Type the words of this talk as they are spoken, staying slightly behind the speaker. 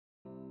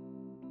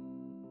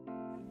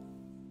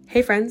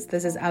Hey friends,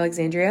 this is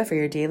Alexandria for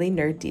your daily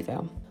Nerd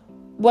Devo.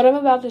 What I'm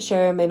about to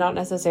share may not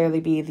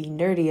necessarily be the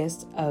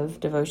nerdiest of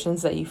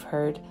devotions that you've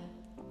heard.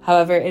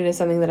 However, it is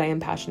something that I am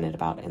passionate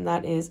about, and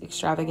that is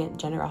extravagant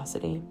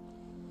generosity.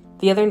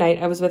 The other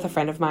night, I was with a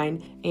friend of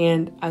mine,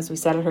 and as we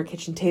sat at her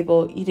kitchen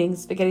table eating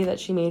spaghetti that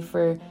she made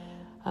for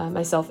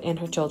myself and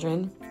her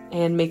children,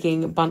 and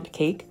making bundt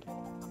cake,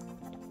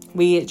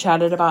 we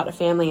chatted about a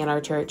family in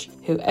our church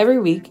who every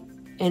week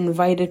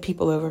invited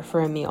people over for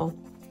a meal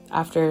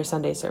after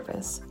Sunday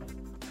service.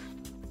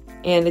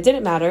 And it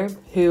didn't matter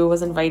who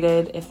was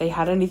invited, if they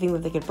had anything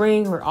that they could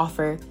bring or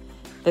offer.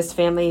 This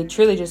family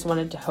truly just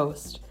wanted to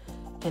host.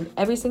 And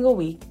every single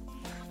week,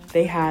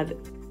 they had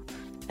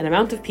an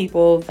amount of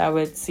people that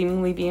would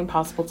seemingly be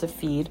impossible to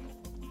feed,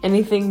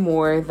 anything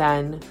more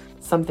than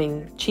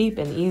something cheap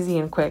and easy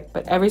and quick.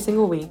 But every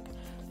single week,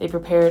 they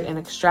prepared an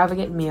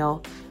extravagant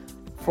meal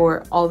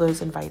for all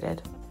those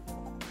invited.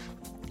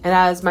 And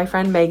as my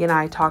friend Meg and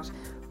I talked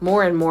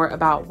more and more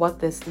about what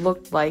this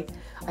looked like,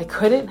 I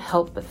couldn't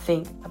help but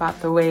think about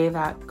the way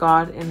that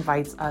God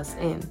invites us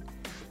in.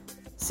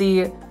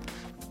 See,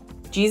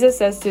 Jesus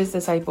says to his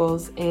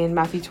disciples in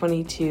Matthew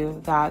 22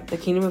 that the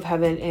kingdom of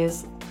heaven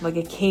is like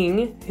a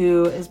king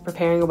who is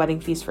preparing a wedding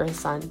feast for his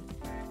son.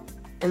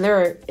 And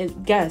there are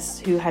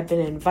guests who had been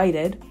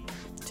invited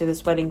to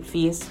this wedding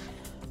feast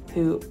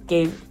who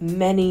gave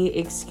many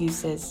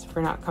excuses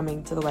for not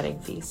coming to the wedding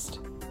feast.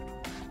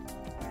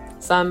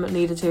 Some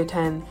needed to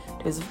attend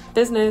to his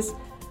business,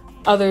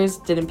 others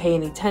didn't pay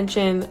any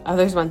attention,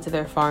 others went to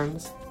their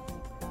farms.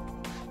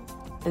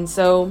 And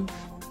so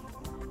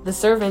the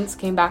servants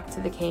came back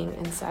to the king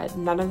and said,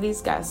 none of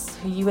these guests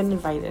who you had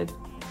invited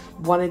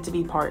wanted to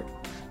be part.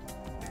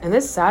 And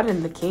this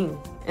saddened the king.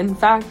 In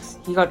fact,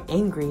 he got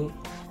angry.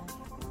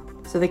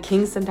 So the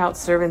king sent out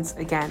servants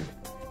again,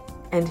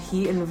 and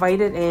he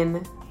invited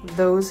in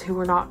those who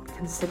were not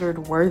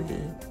considered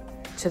worthy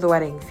to the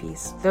wedding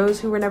feast,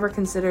 those who were never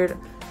considered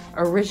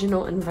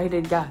original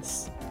invited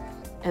guests.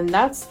 And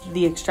that's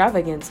the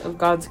extravagance of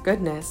God's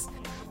goodness.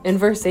 In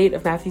verse 8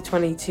 of Matthew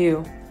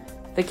 22,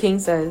 the king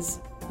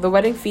says, "The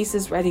wedding feast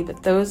is ready,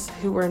 but those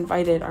who were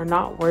invited are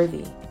not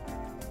worthy.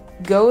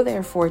 Go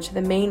therefore to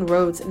the main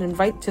roads and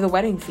invite to the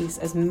wedding feast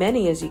as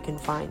many as you can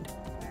find."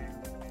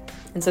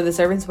 And so the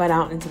servants went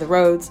out into the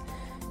roads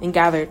and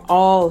gathered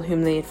all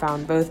whom they had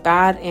found, both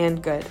bad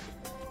and good.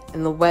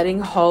 And the wedding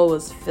hall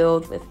was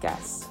filled with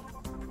guests.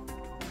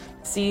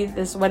 See,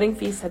 this wedding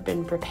feast had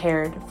been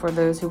prepared for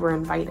those who were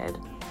invited.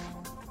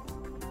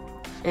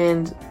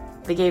 And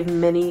they gave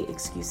many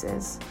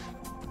excuses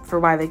for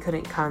why they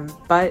couldn't come.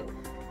 But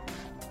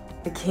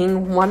the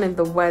king wanted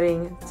the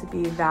wedding to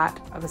be that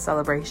of a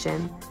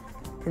celebration.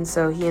 And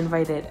so he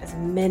invited as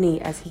many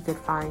as he could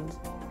find.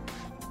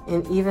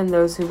 And even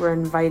those who were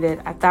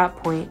invited at that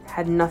point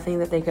had nothing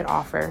that they could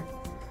offer,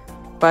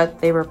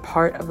 but they were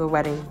part of the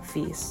wedding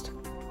feast.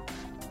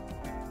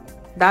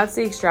 That's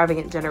the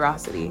extravagant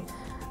generosity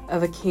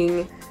of a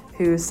king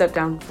who stepped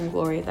down from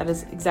glory. That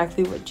is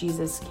exactly what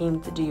Jesus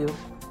came to do.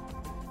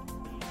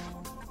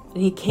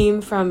 And he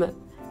came from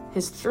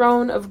his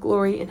throne of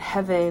glory in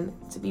heaven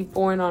to be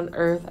born on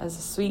earth as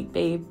a sweet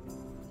babe,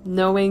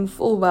 knowing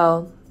full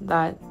well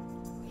that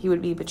he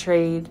would be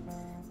betrayed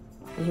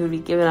and he would be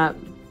given up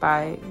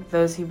by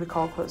those he would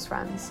call close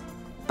friends.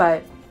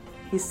 But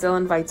he still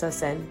invites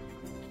us in.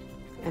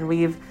 And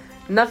we've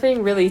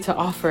nothing really to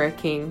offer a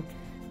king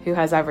who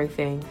has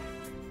everything.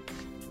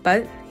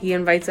 But he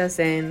invites us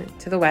in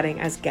to the wedding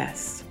as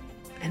guests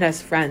and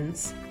as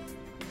friends.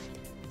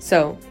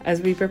 So,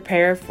 as we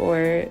prepare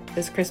for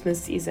this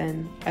Christmas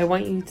season, I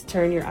want you to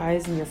turn your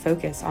eyes and your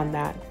focus on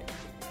that.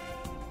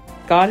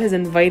 God has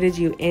invited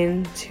you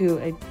into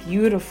a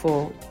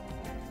beautiful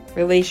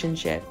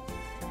relationship.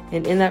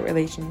 And in that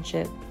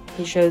relationship,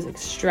 he shows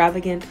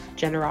extravagant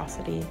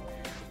generosity,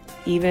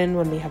 even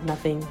when we have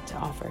nothing to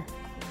offer.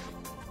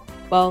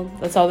 Well,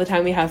 that's all the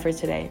time we have for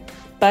today.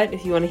 But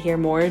if you want to hear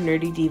more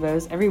nerdy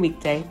devos every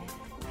weekday,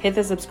 hit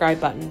the subscribe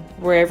button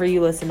wherever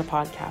you listen to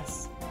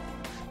podcasts.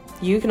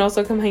 You can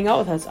also come hang out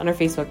with us on our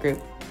Facebook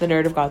group, the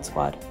Nerd of God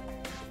Squad.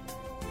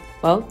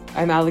 Well,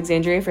 I'm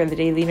Alexandria for the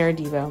Daily Nerd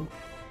Devo.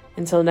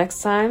 Until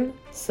next time,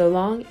 so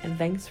long and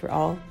thanks for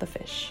all the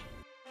fish.